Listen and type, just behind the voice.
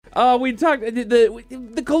We talked.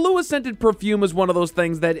 The Kahlua scented perfume is one of those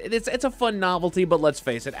things that it's a fun novelty, but let's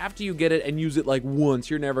face it, after you get it and use it like once,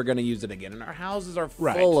 you're never going to use it again. And our houses are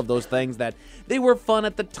full of those things that they were fun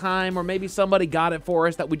at the time, or maybe somebody got it for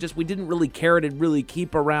us that we didn't really care to really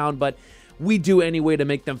keep around, but we do anyway to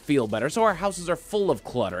make them feel better. So our houses are full of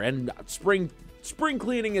clutter, and spring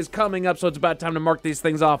cleaning is coming up, so it's about time to mark these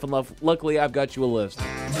things off. And luckily, I've got you a list.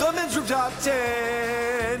 The Men's Room Top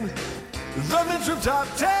 10. The Men's Room Top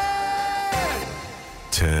 10.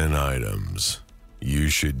 10 items you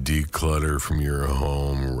should declutter from your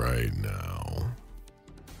home right now.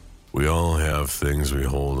 We all have things we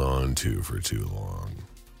hold on to for too long.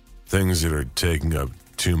 Things that are taking up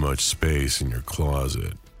too much space in your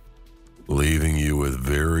closet, leaving you with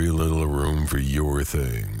very little room for your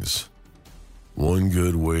things. One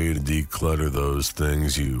good way to declutter those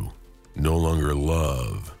things you no longer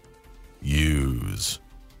love, use,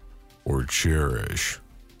 or cherish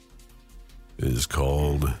is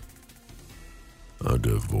called a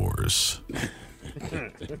divorce.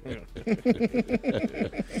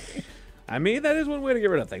 I mean, that is one way to get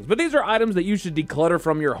rid of things. But these are items that you should declutter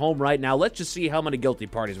from your home right now. Let's just see how many guilty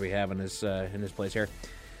parties we have in this place here.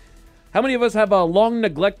 How many of us have long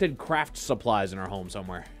neglected craft supplies in our home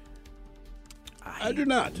somewhere? I do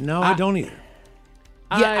not. No, I don't either.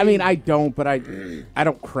 Yeah, I mean, I don't, but I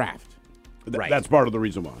don't craft. That's part of the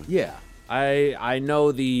reason why. Yeah. I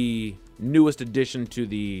know the newest addition to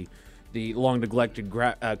the long neglected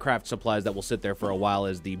craft supplies that will sit there for a while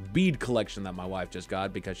is the bead collection that my wife just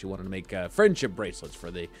got because she wanted to make friendship bracelets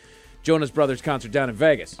for the Jonas Brothers concert down in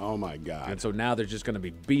Vegas. Oh my God! And so now there's just going to be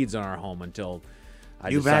beads in our home until I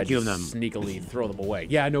You decide vacuum to them. sneakily throw them away.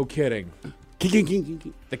 Yeah, no kidding.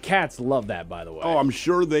 The cats love that, by the way. Oh, I'm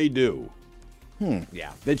sure they do.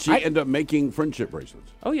 Yeah. Did she end up making friendship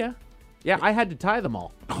bracelets? Oh yeah. Yeah, I had to tie them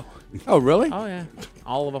all. Oh, really? Oh yeah,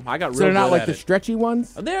 all of them. I got real So they're not good like at the it. stretchy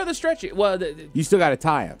ones? They're the stretchy. Well, You still got to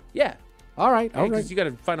tie them. yeah. All right, all right. Because you got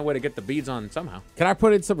to find a way to get the beads on somehow. Can I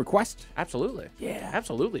put in some requests? Absolutely. Yeah.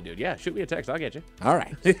 Absolutely, dude. Yeah, shoot me a text. I'll get you. All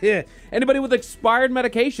right. Anybody with expired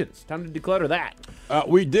medications? Time to declutter that.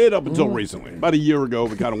 We did up until recently. About a year ago,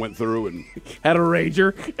 we kind of went through and Had a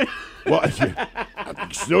rager. well,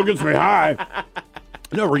 still gets me high.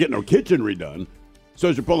 No, we're getting our kitchen redone. So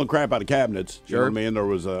as you're pulling crap out of cabinets, you know what I mean? There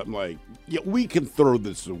was I'm like, yeah, we can throw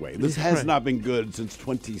this away. This has not been good since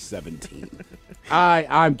 2017.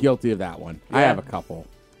 I'm guilty of that one. I have a couple.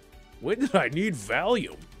 When did I need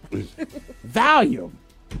Valium? Valium.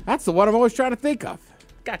 That's the one I'm always trying to think of.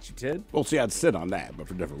 Got you, Ted. Well, see, I'd sit on that, but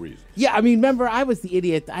for different reasons. Yeah, I mean, remember, I was the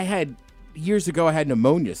idiot. Years ago, I had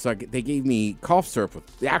pneumonia, so they gave me cough syrup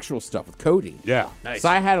with the actual stuff with codeine. Yeah. Nice. So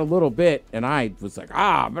I had a little bit, and I was like,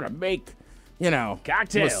 I'm going to make,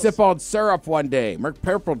 Cocktails. I'm gonna sip on syrup one day. Merc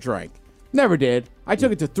Purple drink. Never did. I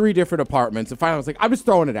took it to 3 different apartments, and finally I was like, I'm just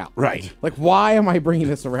throwing it out. Right. Like, why am I bringing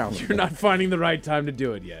this around? You're not finding the right time to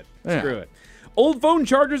do it yet. Yeah. Screw it. Old phone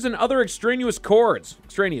chargers and other extraneous cords.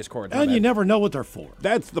 And you never know what they're for.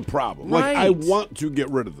 That's the problem. Like, I Right. want to get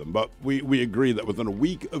rid of them, but we agree that within a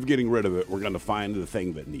week of getting rid of it, we're going to find the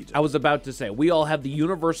thing that needs it. I was about to say, we all have the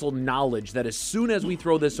universal knowledge that as soon as we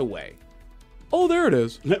throw this away, oh, there it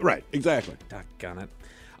is. Right, exactly. Doggone it.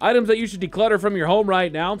 Items that you should declutter from your home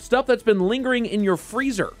right now. Stuff that's been lingering in your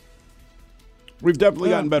freezer. We've definitely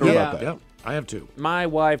gotten better about that. Yeah, I have two. My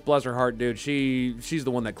wife, bless her heart, dude, she's the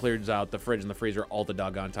one that clears out the fridge and the freezer all the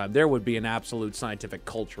doggone time. There would be an absolute scientific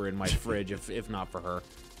culture in my fridge if not for her.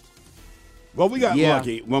 Well, we got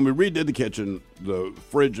lucky. When we redid the kitchen, the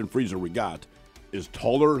fridge and freezer we got is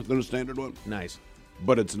taller than a standard one, Nice.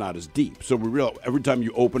 but it's not as deep. So we realize every time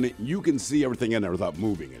you open it, you can see everything in there without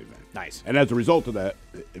moving anything. Nice. And as a result of that,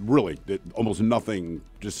 almost nothing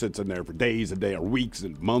just sits in there for days and days or weeks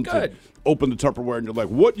and months. Good. And open the Tupperware and you're like,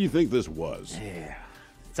 what do you think this was?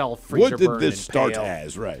 It's all freezer What did burn this and start pale.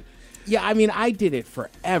 as? Right. Yeah, I mean, I did it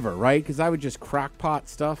forever, right? Because I would just crock pot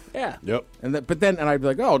stuff. Yeah. Yep. And I'd be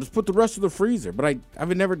like, oh, I'll just put the rest of the freezer. But I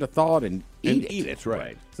would never thaw it and eat it.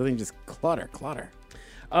 Right. So then just clutter.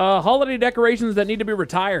 Holiday decorations that need to be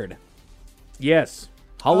retired. Yes.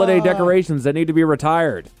 Holiday decorations that need to be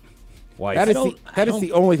retired. Wife. That is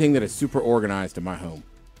the only thing that is super organized in my home.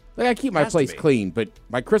 Like, I keep my Has to place be. clean, but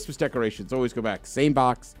my Christmas decorations always go back. Same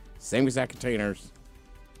box, same exact containers.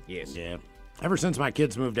 Yes. Yeah. Ever since my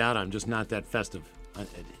kids moved out, I'm just not that festive.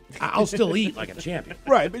 I'll still eat like a champion.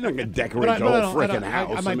 Right, but you're not going to decorate the whole freaking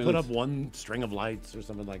house. I might put it's- up one string of lights or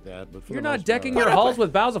something like that. But for You're the not most part, decking your halls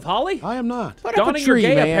with boughs of holly? I am not. Put up a Donning your tree,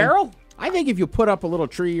 gay man. apparel? I think if you put up a little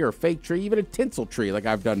tree or a fake tree, even a tinsel tree like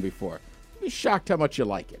I've done before, you'll be shocked how much you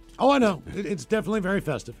like it. Oh, I know. It's definitely very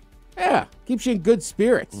festive. Yeah, keeps you in good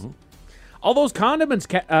spirits. All those condiments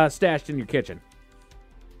stashed in your kitchen.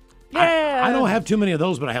 Yeah. I don't have too many of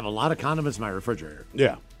those, but I have a lot of condiments in my refrigerator.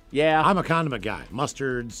 Yeah. Yeah. I'm a condiment guy.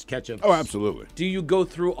 Mustards, ketchup. Oh, absolutely. Do you go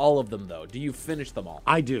through all of them, though? Do you finish them all?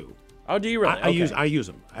 I do. Oh, do you really? I use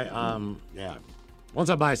them. Yeah. Once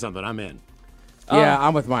I buy something, I'm in. Yeah,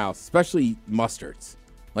 I'm with Miles, especially mustards.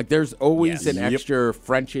 Like, there's always Yes. an extra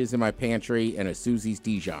French's in my pantry and a Susie's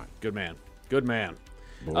Dijon. Good man. Good man.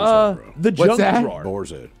 Boar's Head, bro. The What's junk that? drawer. Boar's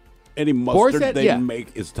Head. Any Boar's mustard Head? they Yeah.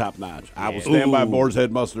 make is top notch. I will stand by Boar's Head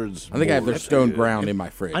mustards. I think I have their Boar's stone Head. ground in my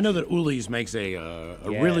fridge. I know that Uli's makes a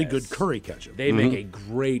really good Yes. curry ketchup. They make a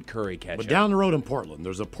great curry ketchup. But down the road in Portland,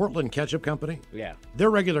 there's a Portland ketchup company. Yeah. Their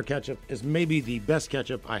regular ketchup is maybe the best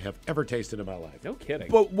ketchup I have ever tasted in my life. No kidding.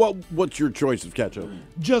 But what's your choice of ketchup?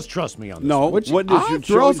 Just trust me on this. No. one. What is your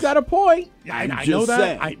Thrill's choice? got a point. I I'm know just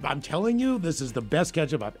that. saying. I'm telling you, this is the best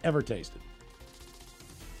ketchup I've ever tasted.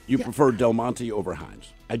 You prefer Del Monte over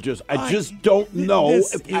Heinz. I just don't know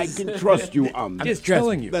this if I is- can trust you on I'm this.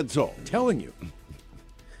 telling you. That's all. Telling you.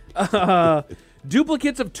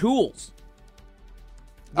 Duplicates of tools.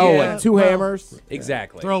 Oh, Yeah, and two well, hammers.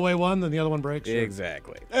 Exactly. Throw away one, then the other one breaks. or-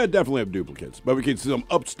 Exactly. Definitely have duplicates, but we can see them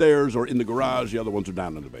upstairs or in the garage. The other ones are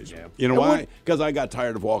down in the basement. Yeah. You know why? Because I got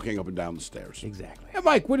tired of walking up and down the stairs. Exactly. Hey,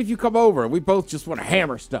 Mike, what if you come over and we both just want to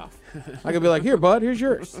hammer stuff? I could be like, here, bud, here's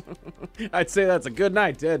yours. I'd say that's a good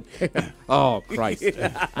night, Ted. Oh, Christ.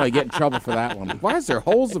 I get in trouble for that one. Why is there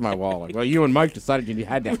holes in my wall? Well, you and Mike decided you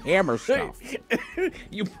had to hammer stuff.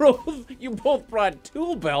 You both brought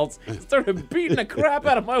tool belts and started beating the crap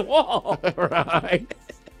out of my wall. Right?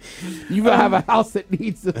 You have a house that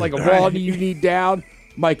needs like a wall that you need down.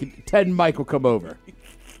 Ted and Mike will come over.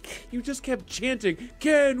 You just kept chanting,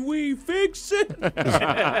 "Can we fix it?"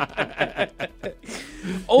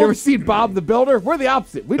 You ever seen Bob the Builder? We're the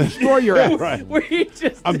opposite. We destroy your ass. Right. We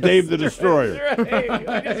just I'm Dave the Destroyer. Right.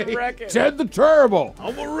 We just wreck it. Ted the Terrible.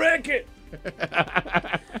 I'm gonna wreck it.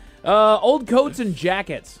 Old coats and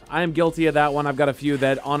jackets. I am guilty of that one. I've got a few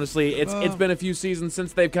that honestly, it's been a few seasons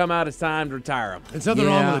since they've come out. It's time to retire them. There's nothing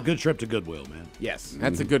wrong Yeah. with a good trip to Goodwill, man. Yes,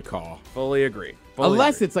 That's a good call. fully agree. Fully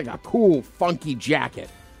Unless agree. it's like a cool, funky jacket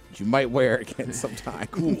that you might wear again sometime.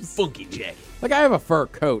 Cool. funky jacket. Like I have a fur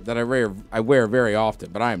coat that I wear very often,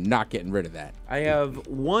 but I am not getting rid of that. I have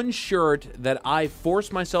one shirt that I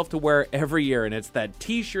force myself to wear every year, and it's that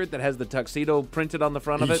T-shirt that has the tuxedo printed on the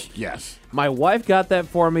front of it. Yes. My wife got that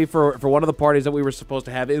for me for one of the parties that we were supposed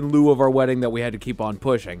to have in lieu of our wedding that we had to keep on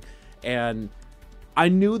pushing. And I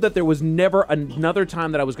knew that there was never another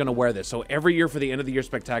time that I was going to wear this. So every year for the end of the year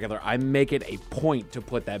spectacular, I make it a point to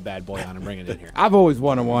put that bad boy on and bring it in here. I've always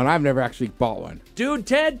wanted one. I've never actually bought one. Dude,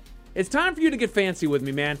 Ted, it's time for you to get fancy with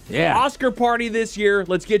me, man. Yeah. Oscar party this year.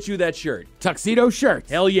 Let's get you that shirt. Tuxedo shirts.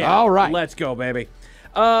 Hell yeah. All right. Let's go, baby.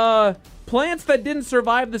 Plants that didn't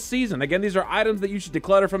survive the season. Again, these are items that you should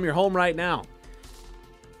declutter from your home right now.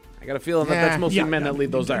 I got a feeling that that's mostly men that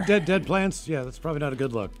leave those there. Dead plants, yeah, that's probably not a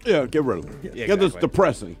good look. Yeah, get rid of them. Yeah, Get this exactly.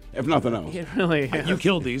 depressing, if nothing else. It really is. You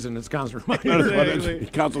killed these, and it's constant That reminder. is what it is. You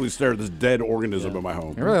constantly stare at this dead organism in my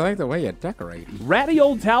home. I really like the way you decorate. Ratty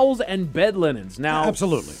old towels and bed linens. Now,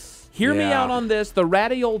 Absolutely. hear me Yeah. out on this. The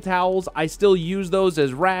ratty old towels, I still use those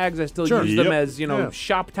as rags. I still Sure. use them Yep. as, Yeah.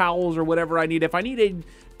 shop towels or whatever I need. If I need a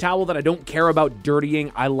towel that I don't care about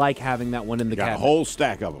dirtying, I like having that one in the Got a cabinet. whole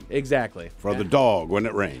stack of them Exactly. for the dog when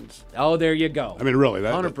it rains. Oh, there you go. I mean, really,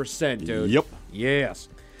 that 100%, dude. Yep. Yes.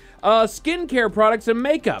 Skincare products and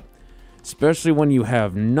makeup. Especially when you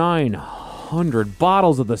have 900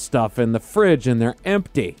 bottles of the stuff in the fridge and they're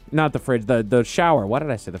empty. Not the fridge, the shower. Why did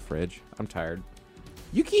I say the fridge? I'm tired.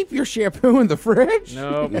 You keep your shampoo in the fridge?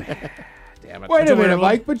 No. Damn it. Wait a minute, weird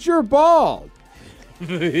Mike, but you're bald.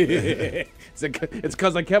 It's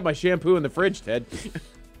because I kept my shampoo in the fridge, Ted.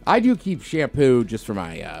 I do keep shampoo just for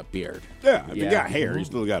my beard. Yeah, if you Yeah. got hair, you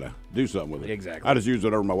still got to do something with it. Exactly. I just use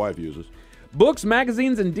whatever my wife uses. Books,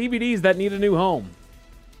 magazines, and DVDs that need a new home.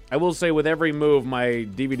 I will say with every move, my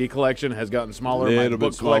DVD collection has gotten smaller. My Little bit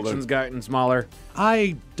book smaller. collection's gotten smaller.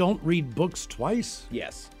 I don't read books twice.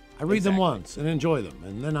 Yes. I read them Exactly. once and enjoy them,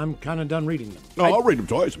 and then I'm kind of done reading them. No, I'll read them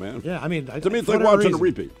twice, man. Yeah, I mean, To me, it's for like whatever watching a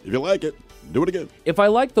reason. repeat. If you like it, do it again. If I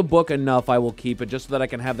like the book enough, I will keep it just so that I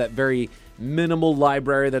can have that very minimal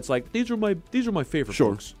library that's like, these are my favorite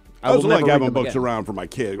Sure. books. I will also like never read having them books again. around for my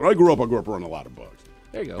kids. When I grew up around a lot of books.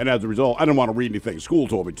 There you go. And as a result, I didn't want to read anything school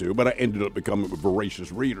told me to, but I ended up becoming a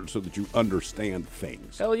voracious reader so that you understand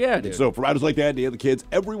things. Hell yeah, dude. So I just like the idea of the kids,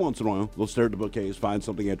 every once in a while, they'll stare at the bookcase, find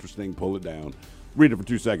something interesting, pull it down, read it for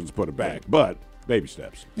 2 seconds, put it back. But baby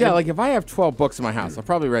steps. Yeah, like if I have 12 books in my house, I've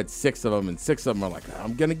probably read 6 of them, and 6 of them are like,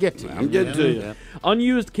 I'm going to get to you. I'm getting to you.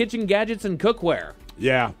 Unused kitchen gadgets and cookware.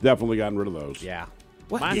 Yeah, definitely gotten rid of those. Yeah.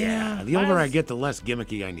 Mine- Yeah, the older I get, the less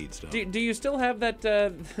gimmicky I need stuff. Do you still have that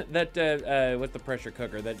what's the pressure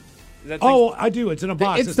cooker that Oh, I do. It's in a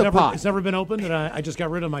box. Instant Pot. It's never been opened, and I just got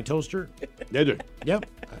rid of my toaster. Did it? Yep.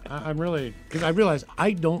 I'm really, because I realized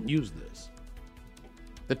I don't use this.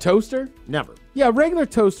 The toaster? Never. Yeah, regular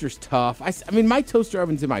toaster's tough. I mean, my toaster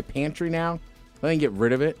oven's in my pantry now. I didn't get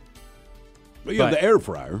rid of it. But you have the air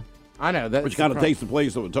fryer, I know that. which kind of takes the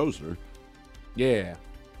place of a toaster. Yeah,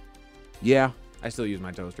 Yeah. I still use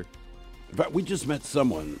my toaster. In fact, we just met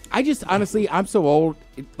someone. I just honestly, I'm so old.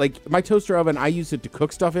 Like my toaster oven, I use it to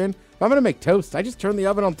cook stuff in. If I'm gonna make toast, I just turn the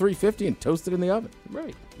oven on 350 and toast it in the oven.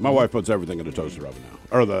 Right. My wife puts everything in a toaster oven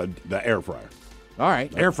now, or the air fryer. All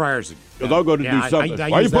right. Air fryers. Because I'll go to do something.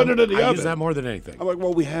 Why are you putting it in the I oven? use that more than anything. I'm like,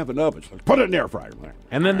 well, we have an oven. She's like, put it in the air fryer.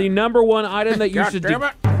 And then the number one item that you God should damn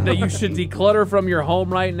it. that you should declutter from your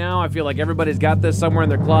home right now. I feel like everybody's got this somewhere in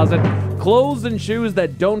their closet. Clothes and shoes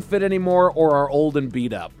that don't fit anymore or are old and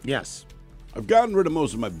beat up. Yes. I've gotten rid of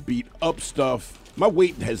most of my beat up stuff. My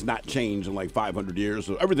weight has not changed in like 500 years,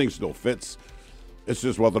 so everything still fits. It's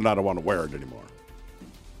just whether or not I want to wear it anymore.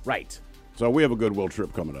 Right. So we have a Goodwill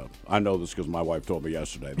trip coming up. I know this because my wife told me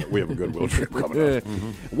yesterday that we have a Goodwill trip coming up.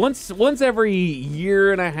 Once every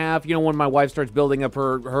year and a half, when my wife starts building up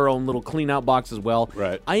her own little clean out box as well,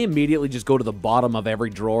 Right. I immediately just go to the bottom of every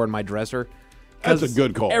drawer in my dresser. That's a 'Cause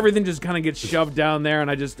good call. Everything just kind of gets shoved down there, and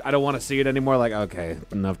I don't want to see it anymore. Like, okay,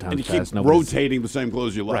 enough time And you passed. keep rotating the same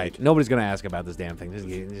clothes you like. Right. Nobody's going to ask about this damn thing. Just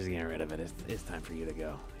get rid of it. It's time for you to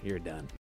go. You're done.